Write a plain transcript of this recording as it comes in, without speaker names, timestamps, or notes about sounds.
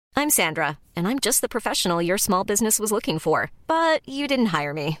I'm Sandra, and I'm just the professional your small business was looking for. But you didn't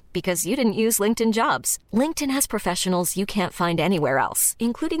hire me because you didn't use LinkedIn Jobs. LinkedIn has professionals you can't find anywhere else,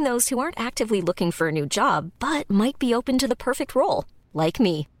 including those who aren't actively looking for a new job, but might be open to the perfect role, like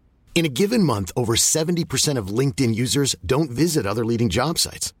me. In a given month, over 70% of LinkedIn users don't visit other leading job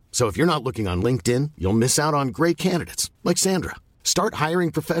sites. So if you're not looking on LinkedIn, you'll miss out on great candidates like Sandra. Start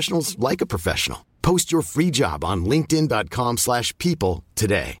hiring professionals like a professional. Post your free job on linkedin.com/people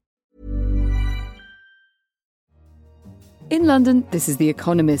today. In London, this is The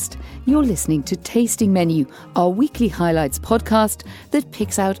Economist. You're listening to Tasting Menu, our weekly highlights podcast that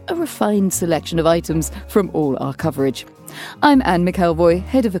picks out a refined selection of items from all our coverage. I'm Anne McElvoy,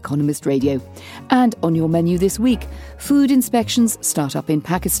 head of Economist Radio. And on your menu this week, food inspections start up in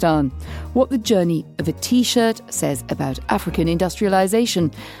Pakistan, what the journey of a T-shirt says about African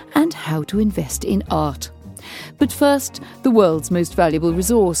industrialisation, and how to invest in art. But first, the world's most valuable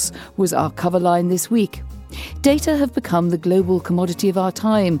resource was our cover line this week. Data have become the global commodity of our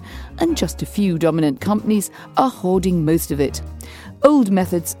time, and just a few dominant companies are hoarding most of it. Old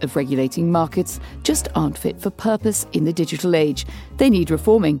methods of regulating markets just aren't fit for purpose in the digital age. They need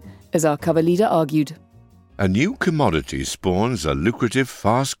reforming, as our cover leader argued. A new commodity spawns a lucrative,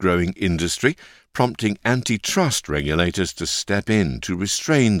 fast-growing industry, prompting antitrust regulators to step in to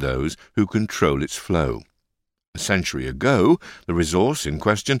restrain those who control its flow. A century ago, the resource in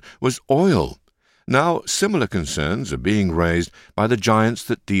question was oil. Now, similar concerns are being raised by the giants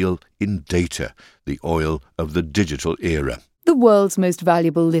that deal in data, the oil of the digital era. The world's most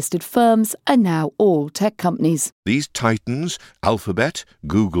valuable listed firms are now all tech companies. These titans, Alphabet,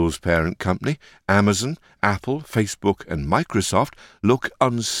 Google's parent company, Amazon, Apple, Facebook and Microsoft, look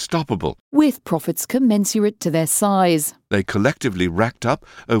unstoppable. With profits commensurate to their size. They collectively racked up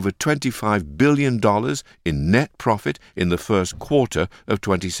over $25 billion in net profit in the first quarter of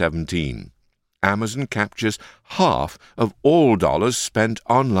 2017. Amazon captures half of all dollars spent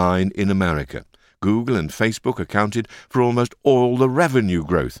online in America. Google and Facebook accounted for almost all the revenue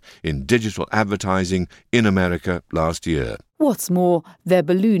growth in digital advertising in America last year. What's more, their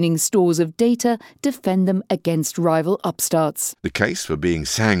ballooning stores of data defend them against rival upstarts. The case for being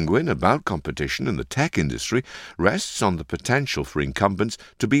sanguine about competition in the tech industry rests on the potential for incumbents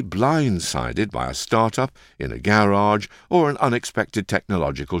to be blindsided by a startup in a garage or an unexpected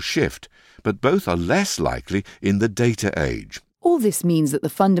technological shift, but both are less likely in the data age. All this means that the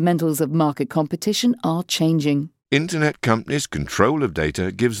fundamentals of market competition are changing. Internet companies' control of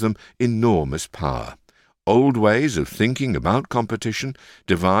data gives them enormous power. Old ways of thinking about competition,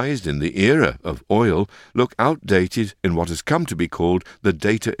 devised in the era of oil, look outdated in what has come to be called the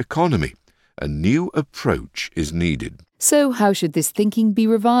data economy. A new approach is needed. So how should this thinking be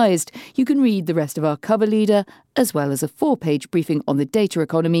revised? You can read the rest of our cover leader, as well as a 4-page briefing on the data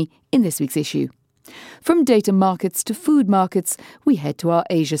economy in this week's issue. From data markets to food markets, we head to our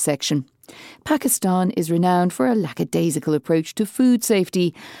Asia section. Pakistan is renowned for a lackadaisical approach to food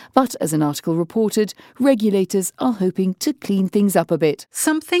safety, but as an article reported, regulators are hoping to clean things up a bit.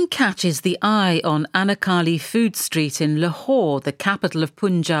 Something catches the eye on Anakali Food Street in Lahore, the capital of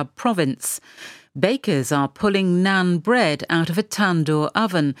Punjab province. Bakers are pulling naan bread out of a tandoor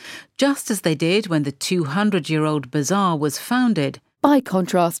oven, just as they did when the 200-year-old bazaar was founded. By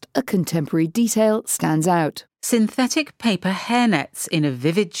contrast, a contemporary detail stands out. Synthetic paper hairnets in a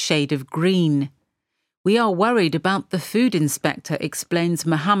vivid shade of green. We are worried about the food inspector, explains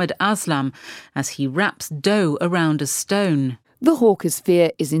Mohammed Aslam as he wraps dough around a stone. The hawker's fear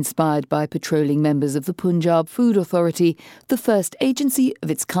is inspired by patrolling members of the Punjab Food Authority, the first agency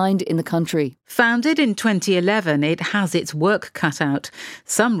of its kind in the country. Founded in 2011, it has its work cut out.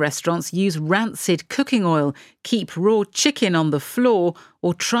 Some restaurants use rancid cooking oil, keep raw chicken on the floor,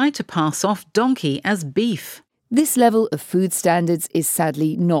 or try to pass off donkey as beef. This level of food standards is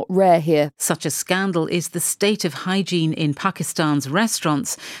sadly not rare here. Such a scandal is the state of hygiene in Pakistan's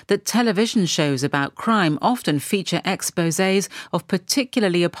restaurants that television shows about crime often feature exposés of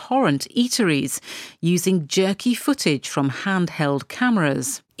particularly abhorrent eateries, using jerky footage from handheld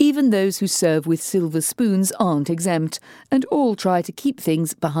cameras. Even those who serve with silver spoons aren't exempt, and all try to keep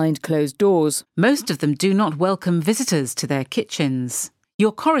things behind closed doors. Most of them do not welcome visitors to their kitchens.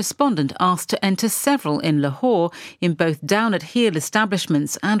 Your correspondent asked to enter several in Lahore, in both down-at-heel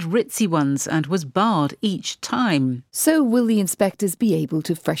establishments and ritzy ones, and was barred each time. So will the inspectors be able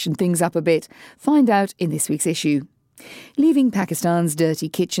to freshen things up a bit? Find out in this week's issue. Leaving Pakistan's dirty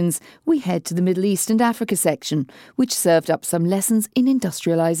kitchens, we head to the Middle East and Africa section, which served up some lessons in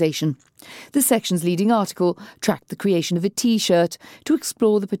industrialisation. The section's leading article tracked the creation of a T-shirt to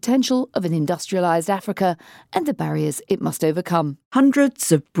explore the potential of an industrialised Africa and the barriers it must overcome.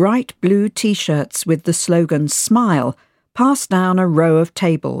 Hundreds of bright blue T-shirts with the slogan "Smile" pass down a row of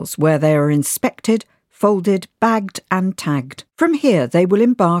tables where they are inspected, folded, bagged and tagged. From here they will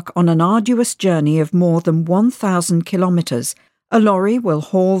embark on an arduous journey of more than 1,000 kilometres. A lorry will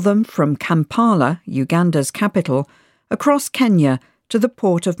haul them from Kampala, Uganda's capital, across Kenya to the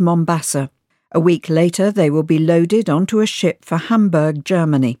port of Mombasa. A week later they will be loaded onto a ship for Hamburg,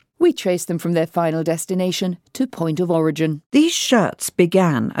 Germany. We trace them from their final destination to point of origin. These shirts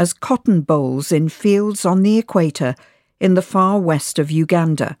began as cotton bolls in fields on the equator in the far west of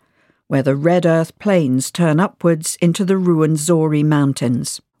Uganda, where the red earth plains turn upwards into the Ruwenzori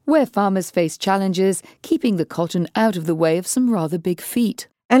Mountains. Where farmers face challenges keeping the cotton out of the way of some rather big feet.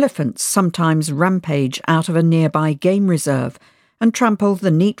 Elephants sometimes rampage out of a nearby game reserve and trample the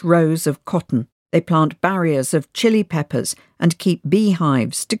neat rows of cotton. They plant barriers of chili peppers and keep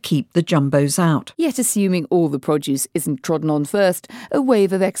beehives to keep the jumbos out. Yet assuming all the produce isn't trodden on first, a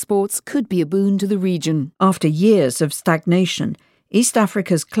wave of exports could be a boon to the region. After years of stagnation, East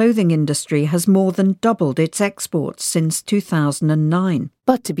Africa's clothing industry has more than doubled its exports since 2009.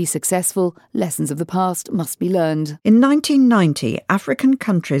 But to be successful, lessons of the past must be learned. In 1990, African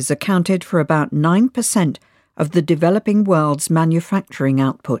countries accounted for about 9% of the developing world's manufacturing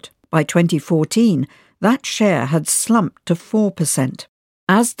output. By 2014, that share had slumped to 4%.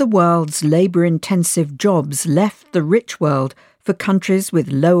 As the world's labour-intensive jobs left the rich world for countries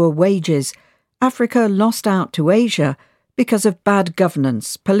with lower wages, Africa lost out to Asia because of bad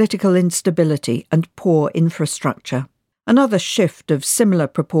governance, political instability and poor infrastructure. Another shift of similar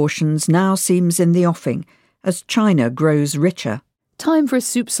proportions now seems in the offing as China grows richer. Time for a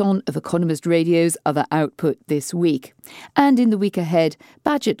soupçon of Economist Radio's other output this week. And in the week ahead,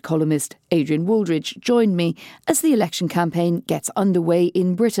 Badget columnist Adrian Wooldridge joined me as the election campaign gets underway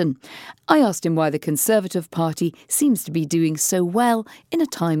in Britain. I asked him why the Conservative Party seems to be doing so well in a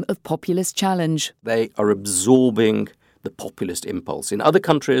time of populist challenge. They are absorbing the populist impulse. In other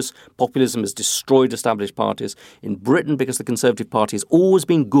countries, populism has destroyed established parties. In Britain, because the Conservative Party has always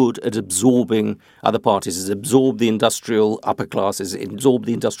been good at absorbing other parties, it's absorbed the industrial upper classes, it absorbed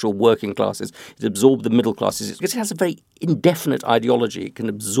the industrial working classes, it absorbed the middle classes. Because it has a very indefinite ideology, it can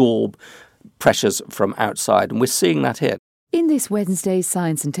absorb pressures from outside, and we're seeing that here. In this Wednesday's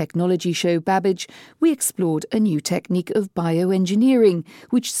Science and Technology show, Babbage, we explored a new technique of bioengineering,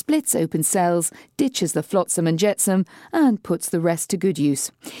 which splits open cells, ditches the flotsam and jetsam, and puts the rest to good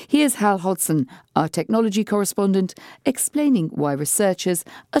use. Here's Hal Hodson, our technology correspondent, explaining why researchers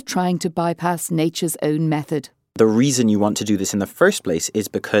are trying to bypass nature's own method. The reason you want to do this in the first place is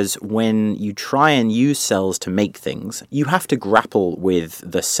because when you try and use cells to make things, you have to grapple with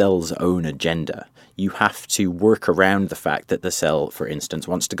the cell's own agenda. You have to work around the fact that the cell, for instance,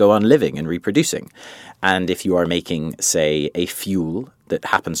 wants to go on living and reproducing. And if you are making, say, a fuel that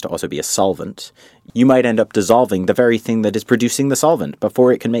happens to also be a solvent, you might end up dissolving the very thing that is producing the solvent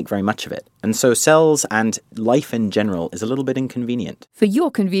before it can make very much of it. And so cells and life in general is a little bit inconvenient. For your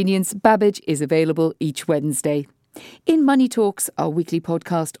convenience, Babbage is available each Wednesday. In Money Talks, our weekly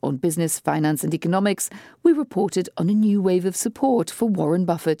podcast on business, finance and economics, we reported on a new wave of support for Warren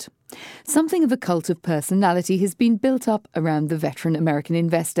Buffett. Something of a cult of personality has been built up around the veteran American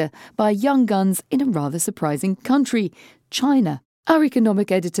investor by young guns in a rather surprising country, China. Our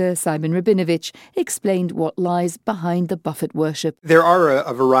economic editor, Simon Rabinovich, explained what lies behind the Buffett worship. There are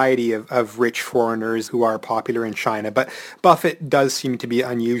a variety of rich foreigners who are popular in China, but Buffett does seem to be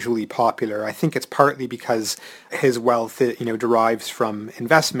unusually popular. I think it's partly because his wealth, derives from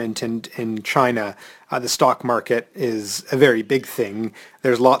investment, and in China, the stock market is a very big thing.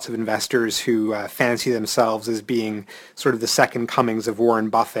 There's lots of investors who fancy themselves as being sort of the second comings of Warren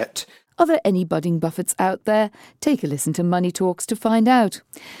Buffett. Are there any budding Buffetts out there? Take a listen to Money Talks to find out.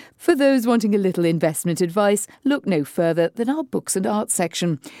 For those wanting a little investment advice, look no further than our books and art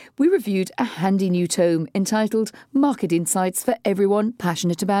section. We reviewed a handy new tome entitled Market Insights for Everyone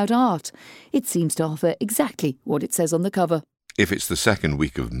Passionate About Art. It seems to offer exactly what it says on the cover. If it's the second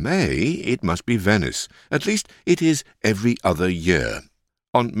week of May, it must be Venice. At least it is every other year.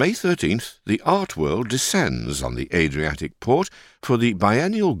 On May 13th, the art world descends on the Adriatic port for the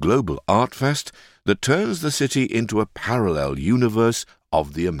biennial Global Art Fest that turns the city into a parallel universe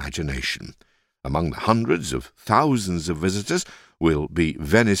of the imagination. Among the hundreds of thousands of visitors, will be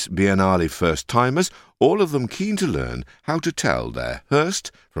Venice Biennale first-timers, all of them keen to learn how to tell their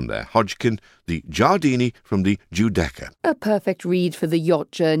Hurst from their Hodgkin, the Giardini from the Giudecca. A perfect read for the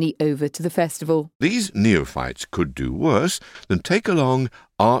yacht journey over to the festival. These neophytes could do worse than take along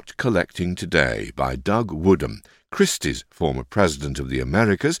Art Collecting Today by Doug Woodham, Christie's former president of the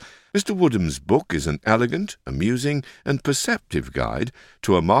Americas. Mr. Woodham's book is an elegant, amusing and perceptive guide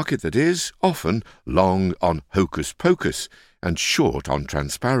to a market that is often long on hocus-pocus and short on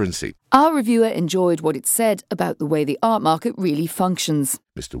transparency. Our reviewer enjoyed what it said about the way the art market really functions.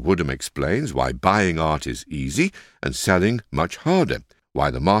 Mr. Woodham explains why buying art is easy and selling much harder,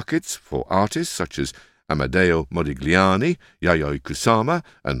 why the markets for artists such as Amadeo Modigliani, Yayoi Kusama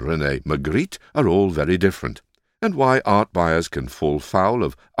and René Magritte are all very different, and why art buyers can fall foul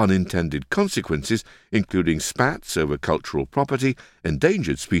of unintended consequences, including spats over cultural property,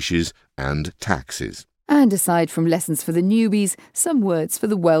 endangered species and taxes. And aside from lessons for the newbies, some words for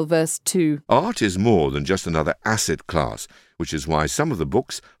the well-versed too. Art is more than just another asset class, which is why some of the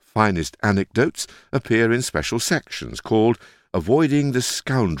book's finest anecdotes appear in special sections called Avoiding the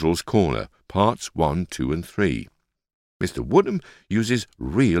Scoundrel's Corner, Parts 1, 2 and 3. Mr. Woodham uses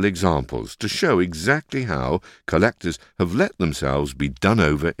real examples to show exactly how collectors have let themselves be done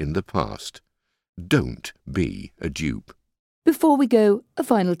over in the past. Don't be a dupe. Before we go, a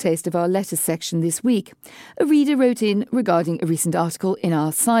final taste of our letters section this week. A reader wrote in regarding a recent article in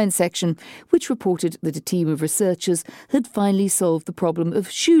our science section, which reported that a team of researchers had finally solved the problem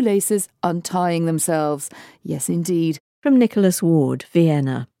of shoelaces untying themselves. Yes, indeed. From Nicholas Ward,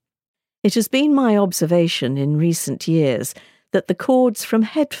 Vienna. It has been my observation in recent years that the cords from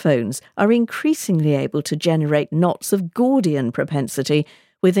headphones are increasingly able to generate knots of Gordian propensity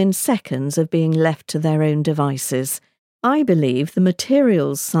within seconds of being left to their own devices. I believe the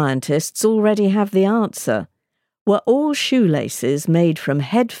materials scientists already have the answer. Were all shoelaces made from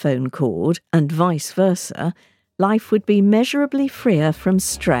headphone cord and vice versa, life would be measurably freer from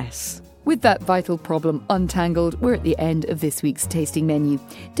stress. With that vital problem untangled, we're at the end of this week's tasting menu.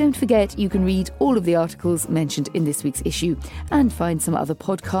 Don't forget you can read all of the articles mentioned in this week's issue and find some other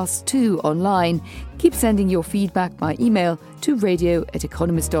podcasts too online. Keep sending your feedback by email to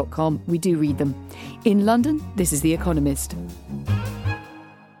radio@economist.com. We do read them. In London, this is The Economist.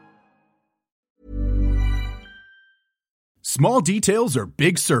 Small details are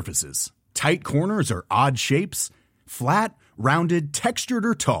big surfaces. Tight corners are odd shapes. Flat, rounded, textured,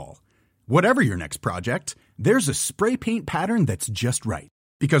 or tall. Whatever your next project, there's a spray paint pattern that's just right.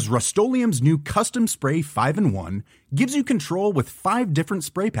 Because Rust-Oleum's new Custom Spray 5-in-1 gives you control with 5 different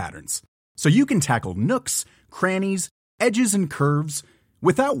spray patterns. So you can tackle nooks, crannies, edges, and curves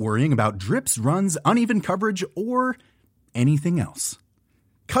without worrying about drips, runs, uneven coverage, or anything else.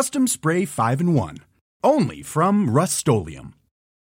 Custom Spray 5-in-1. Only from Rust-Oleum.